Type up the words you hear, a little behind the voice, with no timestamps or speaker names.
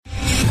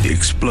The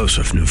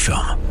explosive new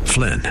film,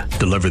 Flynn,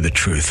 deliver the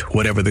truth,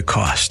 whatever the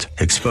cost.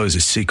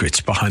 Exposes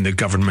secrets behind the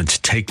government's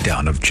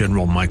takedown of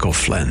General Michael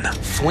Flynn.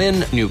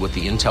 Flynn knew what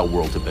the intel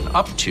world had been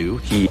up to.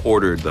 He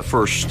ordered the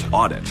first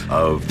audit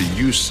of the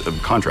use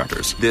of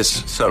contractors.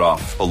 This set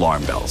off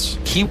alarm bells.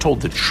 He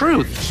told the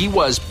truth. He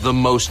was the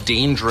most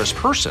dangerous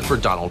person for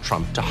Donald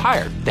Trump to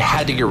hire. They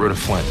had to get rid of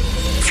Flynn.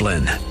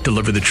 Flynn,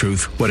 deliver the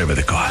truth, whatever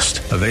the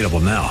cost. Available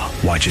now.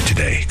 Watch it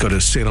today. Go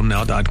to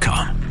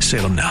salemnow.com.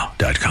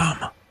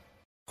 salemnow.com.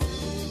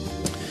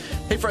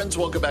 Hey friends,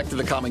 welcome back to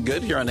The Common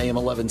Good here on AM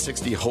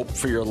 1160 Hope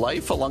for Your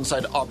Life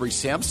alongside Aubrey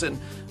Sampson.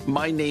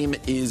 My name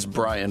is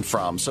Brian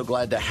Fromm. So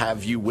glad to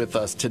have you with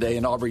us today.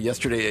 And Aubrey,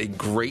 yesterday a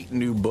great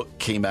new book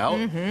came out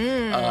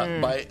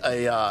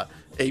by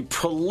a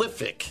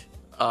prolific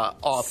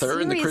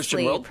author in the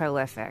Christian world.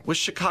 Prolific. With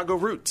Chicago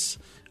roots.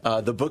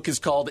 The book is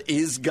called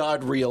Is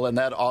God Real? And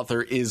that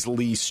author is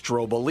Lee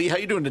Strobel. Lee, how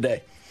you doing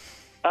today?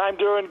 I'm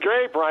doing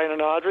great, Brian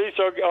and Audrey.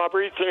 So,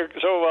 Aubrey,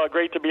 so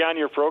great to be on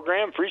your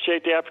program.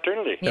 Appreciate the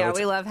opportunity. Yeah,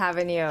 we love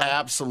having you.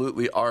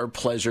 Absolutely our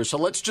pleasure. So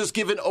let's just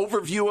give an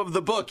overview of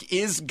the book,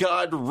 Is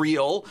God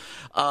Real?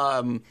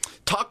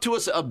 Talk to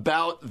us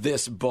about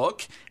this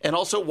book, and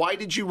also why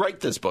did you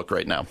write this book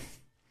right now?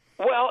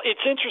 Well, it's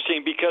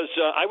interesting because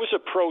I was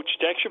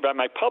approached actually by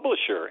my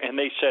publisher, and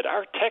they said,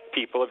 our tech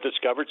people have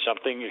discovered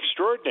something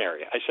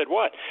extraordinary. I said,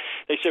 what?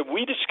 They said,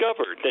 we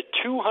discovered that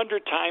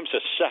 200 times a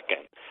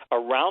second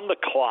around the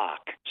clock,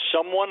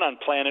 someone on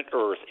planet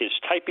Earth is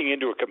typing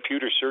into a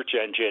computer search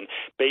engine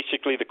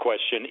basically the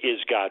question,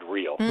 is God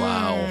real?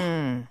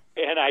 Wow.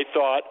 And I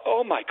thought,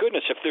 oh, my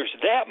goodness, if there's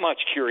that much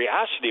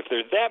curiosity, if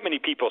there's that many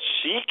people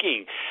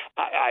seeking,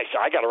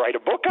 I got to write a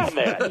book on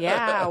that.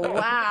 Yeah,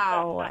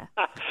 wow.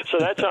 So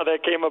that's how that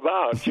came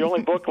about. It's the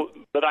only book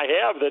that I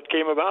have that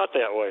came about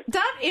that way.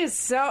 That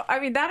is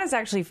that is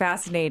actually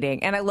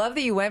fascinating. And I love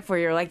that you went for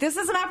it. You're like, this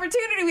is an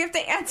opportunity. We have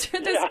to answer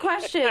this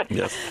question.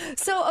 Yes.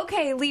 So,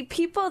 okay, Lee,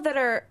 people that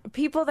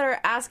are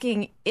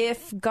asking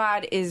if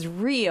God is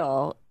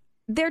real,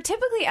 they're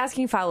typically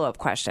asking follow-up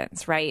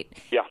questions, right?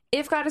 Yeah.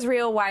 If God is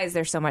real, why is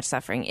there so much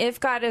suffering? If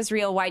God is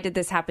real, why did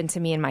this happen to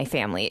me and my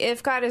family?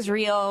 If God is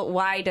real,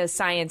 why does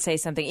science say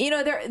something? You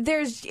know,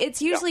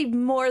 it's usually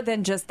more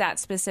than just that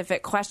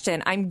specific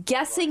question. I'm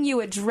guessing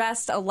you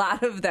addressed a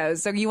lot of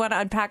those. So you want to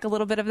unpack a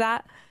little bit of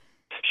that?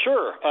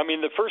 Sure. I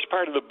mean, the first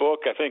part of the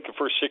book, I think the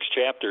first 6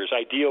 chapters,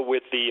 I deal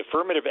with the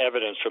affirmative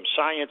evidence from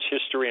science,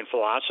 history, and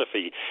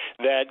philosophy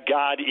that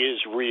God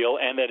is real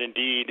and that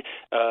indeed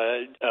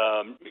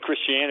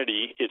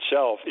Christianity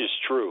itself is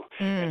true.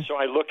 And so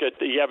I look at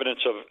the evidence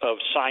of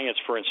science,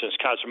 for instance,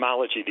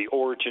 cosmology, the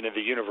origin of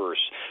the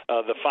universe,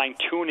 the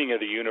fine-tuning of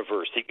the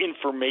universe, the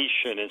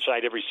information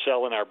inside every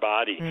cell in our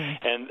body,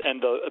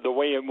 and the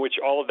way in which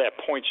all of that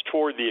points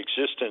toward the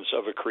existence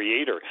of a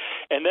creator.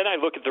 And then I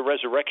look at the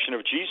resurrection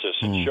of Jesus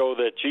and show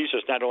that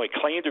Jesus not only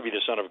claimed to be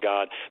the Son of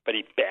God, but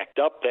he backed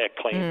up that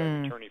claim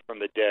by returning from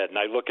the dead. And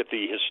I look at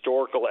the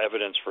historical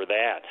evidence for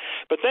that.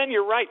 But then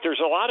you're right, there's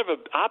a lot of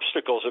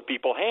obstacles that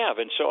people have.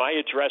 And so I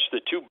address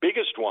the 2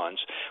 biggest ones,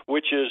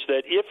 which is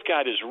that if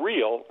God is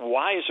real,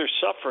 why is there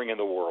suffering in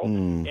the world?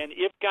 And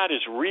if God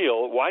is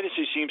real, why does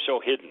he seem so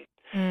hidden?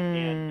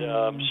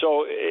 And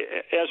so,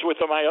 as with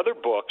my other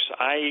books,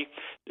 I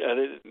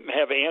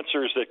have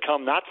answers that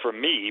come not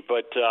from me,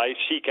 but I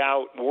seek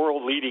out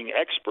world-leading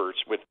experts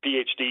with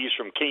PhDs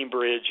from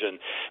Cambridge and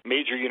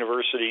major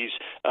universities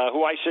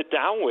who I sit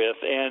down with,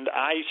 and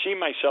I see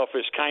myself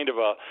as kind of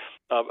a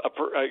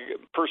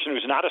person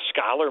who's not a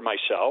scholar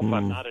myself.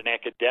 I'm not an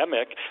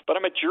academic, but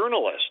I'm a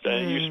journalist.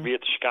 I used to be at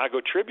the Chicago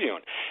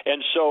Tribune.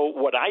 And so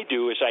what I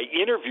do is I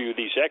interview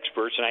these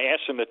experts, and I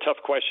ask them the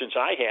tough questions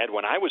I had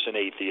when I was an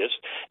atheist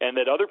and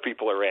that other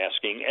people are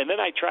asking. And then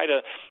I try to,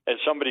 as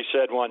somebody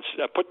said once,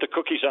 put the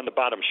cookies on the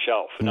bottom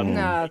shelf.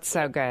 No, it's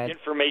so good.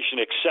 Information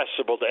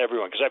accessible to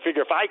everyone, because I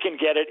figure if I can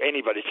get it,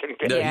 anybody can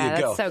get it. There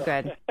you go. That's so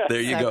good.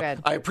 There you so go.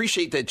 Good. I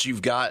appreciate that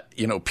you've got,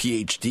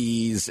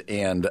 PhDs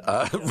and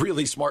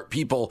really smart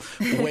people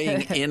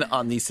weighing in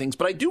on these things.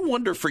 But I do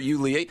wonder for you,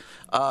 Lee,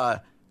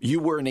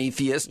 you were an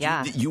atheist.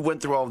 Yeah. You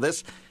went through all of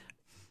this.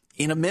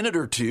 In a minute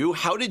or two,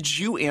 how did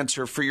you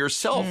answer for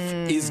yourself?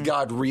 Is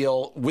God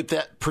real? With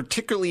that,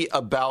 particularly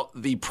about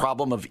the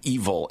problem of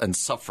evil and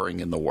suffering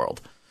in the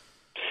world?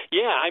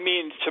 Yeah, I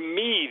mean, to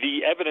me,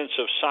 the evidence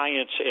of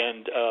science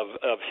and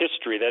of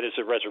history, that is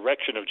the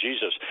resurrection of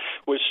Jesus,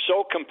 was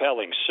so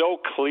compelling, so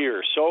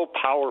clear, so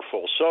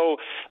powerful, so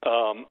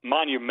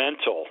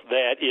monumental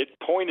that it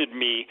pointed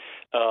me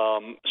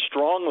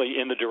strongly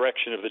in the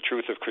direction of the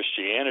truth of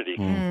Christianity.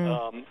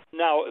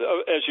 Now,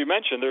 as you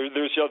mentioned,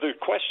 there's other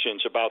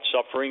questions about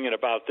suffering and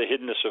about the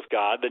hiddenness of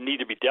God that need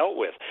to be dealt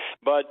with.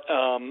 But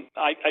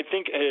I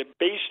think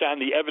based on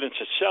the evidence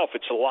itself,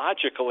 it's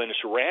logical and it's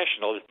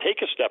rational to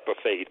take a step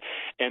of faith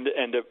and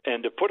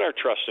to put our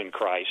trust in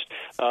Christ,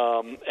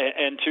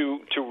 and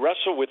to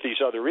wrestle with these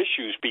other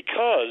issues,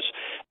 because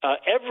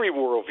every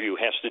worldview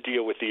has to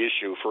deal with the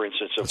issue, for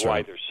instance, of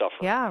why they're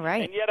suffering. Yeah,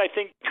 right. And yet I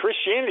think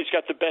Christianity's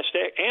got the best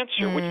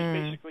answer, which is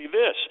basically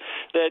this,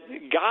 that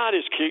God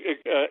has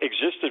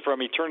existed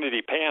from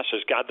eternity past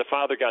as God the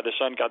Father, God the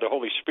Son, God the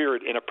Holy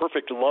Spirit in a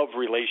perfect love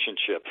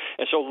relationship.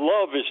 And so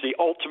love is the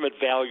ultimate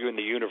value in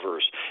the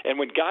universe. And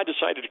when God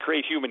decided to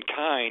create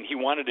humankind, he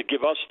wanted to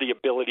give us the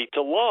ability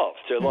to love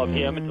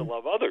him and to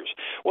love others.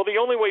 Well, the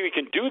only way we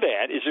can do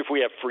that is if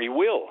we have free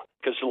will,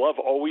 because love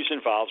always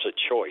involves a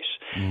choice.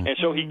 And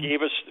so he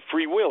gave us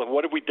free will. And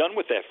what have we done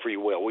with that free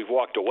will? We've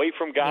walked away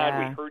from God.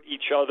 We hurt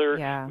each other.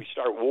 We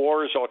start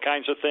wars, all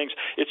kinds of things.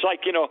 It's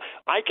like,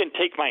 I can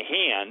take my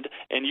hand,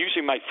 and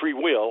using my free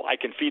will, I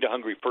can feed a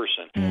hungry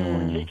person.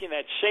 Or taking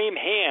that same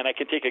hand, I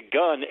can take a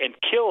gun and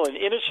kill an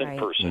innocent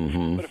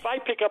person. But if I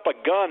pick up a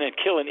gun and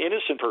kill an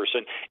innocent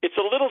person, it's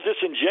a little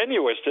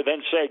disingenuous to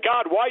then say,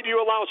 God, why do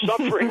you allow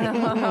suffering?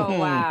 Oh,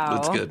 wow.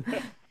 That's good.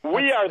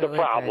 We are the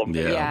problem.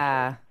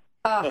 Yeah.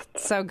 Oh,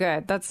 so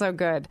good. That's so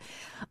good.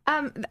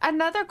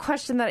 Another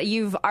question that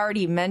you've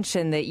already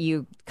mentioned that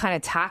you kind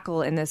of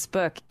tackle in this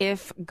book,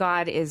 if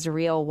God is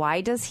real,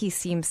 why does he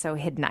seem so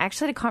hidden? I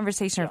actually had a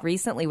conversation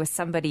recently with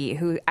somebody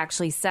who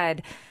actually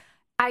said,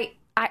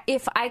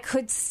 if I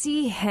could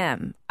see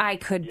him, I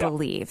could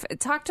believe.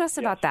 Talk to us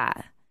about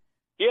that.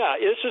 Yeah,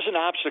 this is an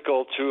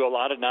obstacle to a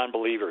lot of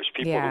non-believers,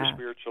 people who are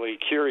spiritually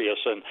curious,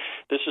 and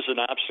this is an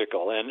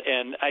obstacle.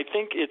 And I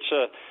think it's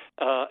a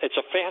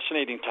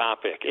fascinating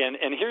topic.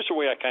 And here's the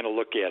way I kind of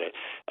look at it.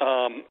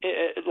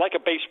 Like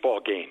a baseball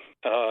game,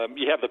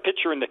 you have the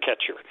pitcher and the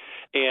catcher.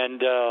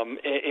 And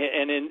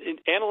in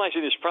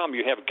analyzing this problem,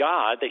 you have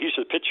God, he's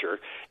the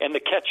pitcher, and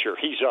the catcher,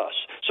 he's us.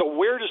 So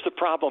where does the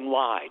problem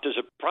lie? Does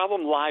the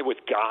problem lie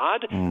with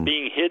God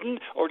being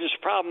hidden, or does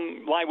the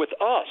problem lie with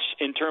us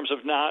in terms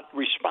of not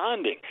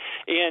responding?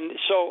 And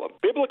so,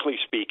 biblically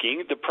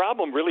speaking, the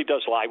problem really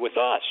does lie with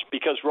us,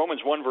 because Romans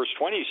 1 verse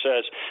 20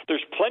 says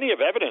there's plenty of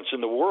evidence in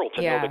the world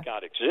to know that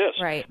God exists.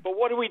 Right. But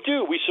what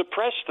do? We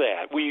suppress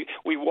that. We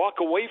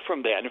walk away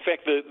from that. In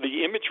fact,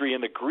 the imagery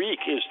in the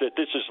Greek is that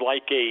this is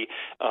like a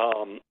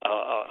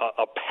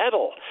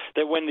pedal,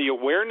 that when the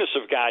awareness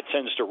of God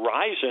tends to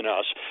rise in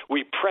us,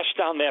 we press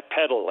down that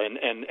pedal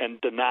and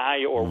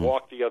deny or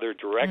walk the other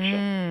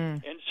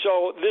direction. And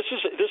so this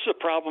is a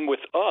problem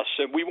with us,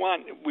 and we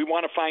want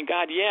to find God,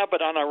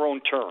 but on our own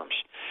terms.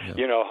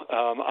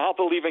 I'll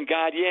believe in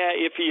God,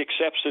 if he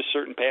accepts this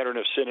certain pattern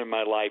of sin in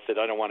my life that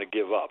I don't want to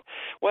give up.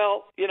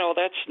 Well,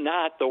 that's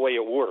not the way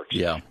it works.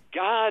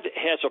 God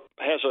has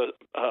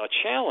a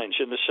challenge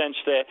in the sense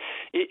that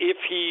if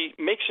he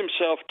makes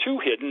himself too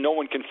hidden, no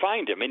one can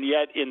find him. And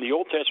yet in the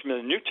Old Testament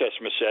and the New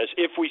Testament says,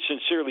 if we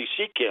sincerely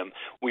seek him,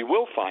 we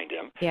will find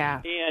him.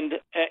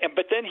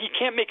 But then he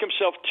can't make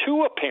himself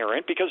too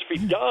apparent, because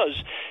if he does,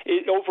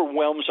 it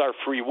overwhelms our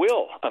free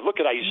will. Look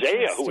at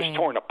Isaiah, who was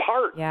torn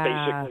apart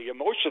basically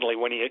emotionally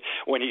when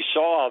he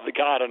saw the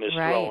God on his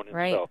throne.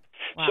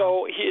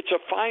 So it's a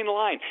fine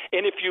line.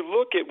 And if you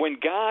look at when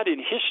God in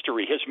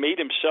history has made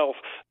himself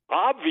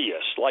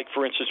obvious, like,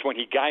 for instance, when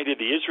he guided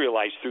the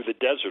Israelites through the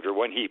desert, or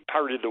when he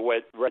parted the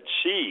Red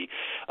Sea,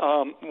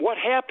 what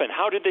happened?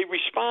 How did they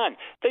respond?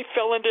 They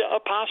fell into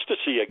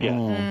apostasy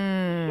again.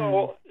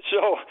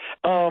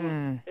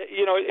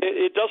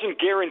 It doesn't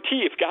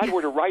guarantee if God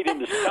were to write in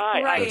the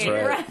sky,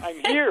 I'm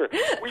here,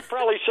 we'd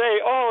probably say,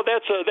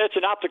 that's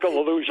an optical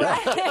illusion.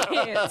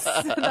 That's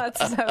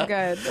so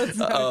good. That's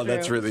so true.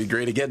 That's really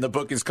great. Again, the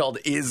book is called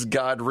Is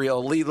God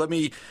Real? Lee, let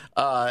me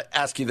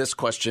ask you this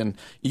question.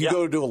 You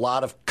go to a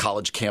lot of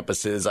college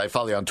campuses. I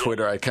follow you on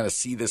Twitter. I kind of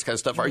see this kind of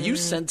stuff. Are you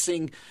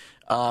sensing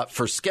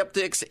for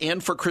skeptics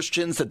and for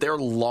Christians that they're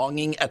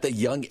longing at the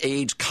young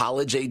age,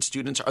 college-age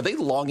students? Are they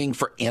longing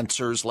for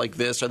answers like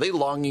this? Are they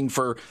longing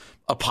for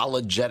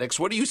apologetics?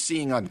 What are you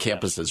seeing on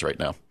campuses right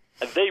now?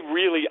 They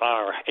really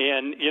are.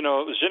 And,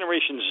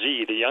 Generation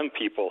Z, the young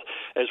people,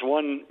 as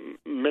one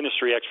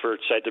ministry expert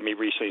said to me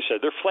recently, said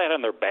they're flat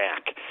on their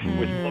back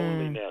with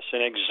loneliness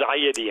and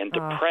anxiety and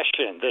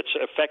depression that's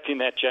affecting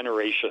that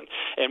generation.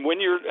 And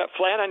when you're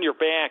flat on your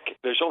back,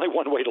 there's only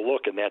one way to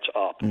look, and that's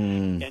up.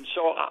 And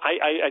so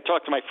I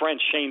talked to my friend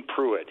Shane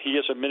Pruitt. He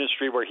has a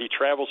ministry where he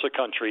travels the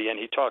country, and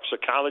he talks to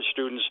college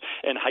students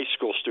and high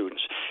school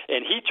students.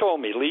 And he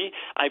told me, Lee,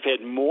 I've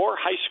had more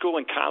high school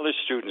and college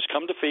students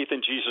come to faith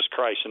in Jesus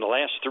Christ in the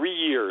last 3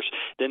 years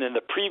than in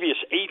the previous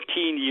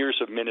 18 years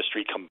of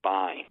ministry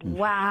combined.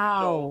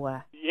 Wow.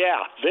 So,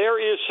 there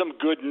is some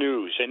good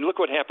news. And look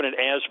what happened at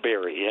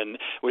Asbury, and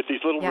with these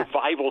little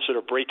revivals that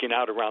are breaking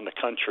out around the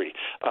country.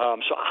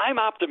 So I'm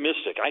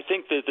optimistic. I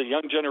think that the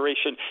young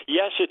generation,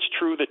 yes, it's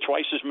true that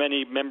twice as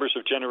many members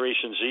of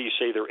Generation Z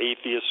say they're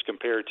atheists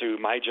compared to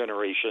my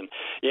generation.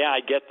 I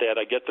get that.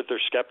 I get that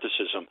there's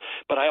skepticism.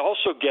 But I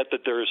also get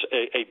that there's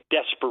a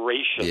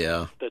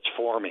desperation that's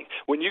forming.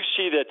 When you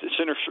see that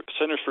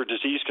Center for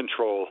Disease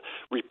Control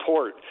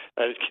report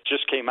that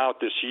just came out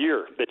this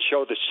year that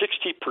showed that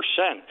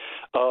 60%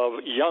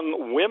 of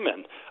young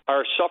women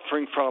are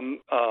suffering from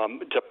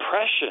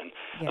depression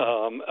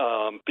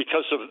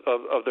because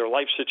of their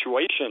life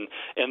situation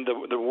and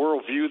the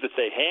worldview that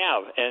they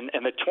have, and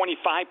that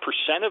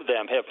 25% of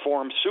them have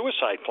formed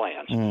suicide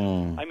plans.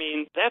 I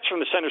mean, that's from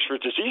the Centers for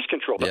Disease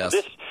Control. But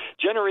this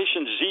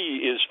Generation Z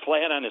is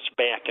flat on its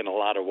back in a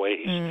lot of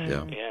ways.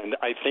 And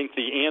I think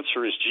the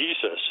answer is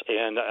Jesus.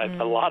 And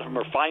a lot of them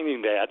are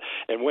finding that.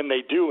 And when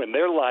they do and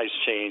their lives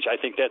change, I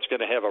think that's going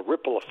to have a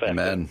ripple effect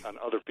on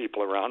other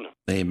people around them.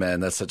 Amen.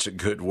 That's such a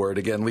good word.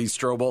 Again, Lee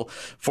Strobel,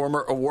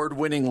 former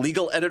award-winning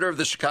legal editor of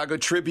the Chicago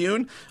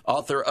Tribune,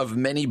 author of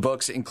many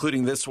books,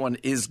 including this one,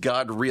 Is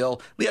God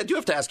Real? Lee, I do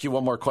have to ask you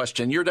one more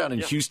question. You're down in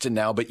Houston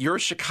now, but you're a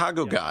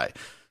Chicago guy.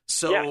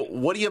 So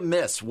what do you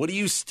miss? What do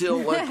you still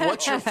like?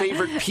 What's your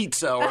favorite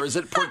pizza, or is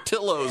it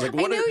Portillo's? Like,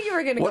 what I knew you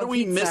were going to go What are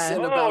we pizza.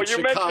 missing about you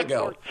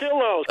Chicago? mentioned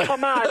Portillo's.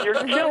 Come on,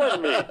 you're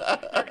killing me.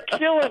 You're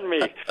killing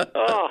me.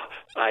 Oh,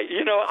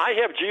 I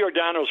have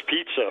Giordano's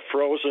pizza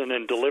frozen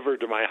and delivered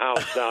to my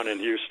house down in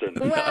Houston.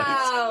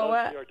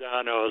 Wow.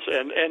 Giordano's.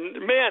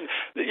 And man,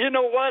 you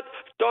know what?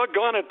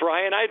 Doggone it,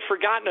 Brian. I'd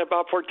forgotten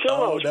about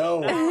Portillo's. Oh,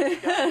 no.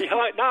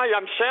 Now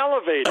I'm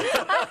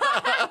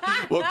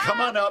salivating. Well, come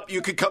on up.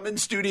 You could come in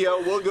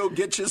studio. We'll go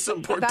get you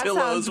some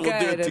Portillo's. We'll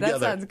do it together.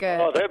 That sounds good.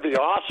 Oh, that'd be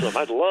awesome.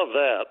 I'd love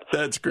that.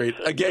 That's great.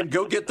 Again,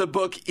 go get the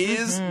book,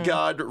 Is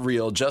God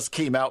Real? Just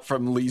came out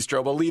from Lee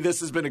Strobel. Lee, this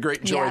has been a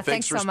great joy. Yeah,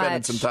 thanks for so spending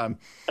much. some time.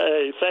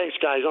 Hey, thanks,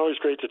 guys. Always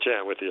great to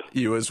chat with you.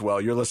 You as well.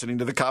 You're listening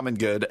to The Common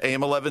Good,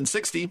 AM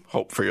 1160,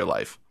 Hope for Your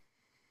Life.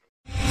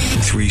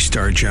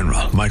 3-star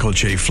General Michael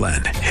J.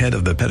 Flynn, head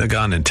of the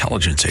Pentagon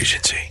Intelligence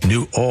Agency,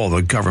 knew all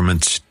the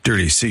government's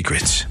dirty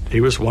secrets.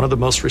 He was one of the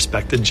most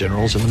respected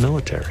generals in the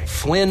military.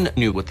 Flynn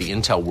knew what the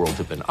intel world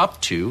had been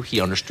up to.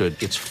 He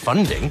understood its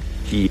funding.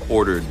 He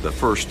ordered the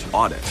first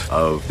audit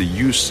of the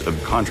use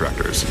of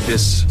contractors.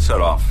 This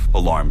set off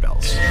alarm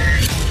bells.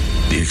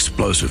 The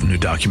explosive new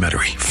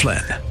documentary,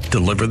 Flynn,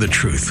 Deliver the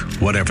Truth,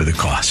 Whatever the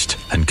Cost,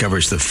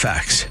 uncovers the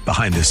facts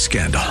behind this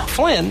scandal.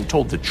 Flynn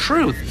told the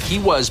truth. He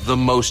was the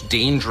most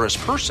dangerous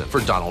person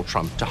for Donald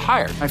Trump to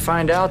hire. I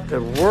find out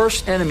the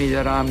worst enemy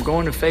that I'm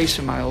going to face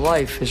in my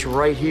life is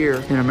right here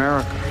in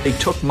America. They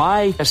took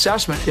my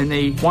assessment and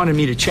they wanted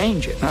me to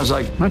change it. And I was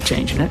like, I'm not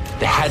changing it.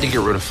 They had to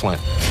get rid of Flynn.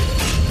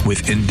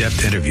 With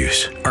in-depth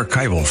interviews,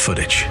 archival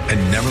footage,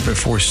 and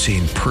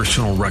never-before-seen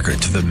personal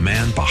records of the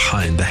man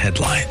behind the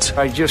headlines.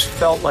 I just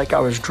felt like I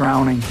was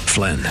drowning.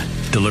 Flynn,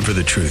 Deliver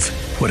the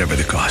Truth, Whatever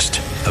the Cost.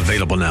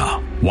 Available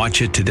now.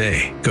 Watch it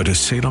today. Go to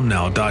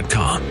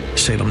salemnow.com.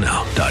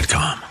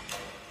 salemnow.com.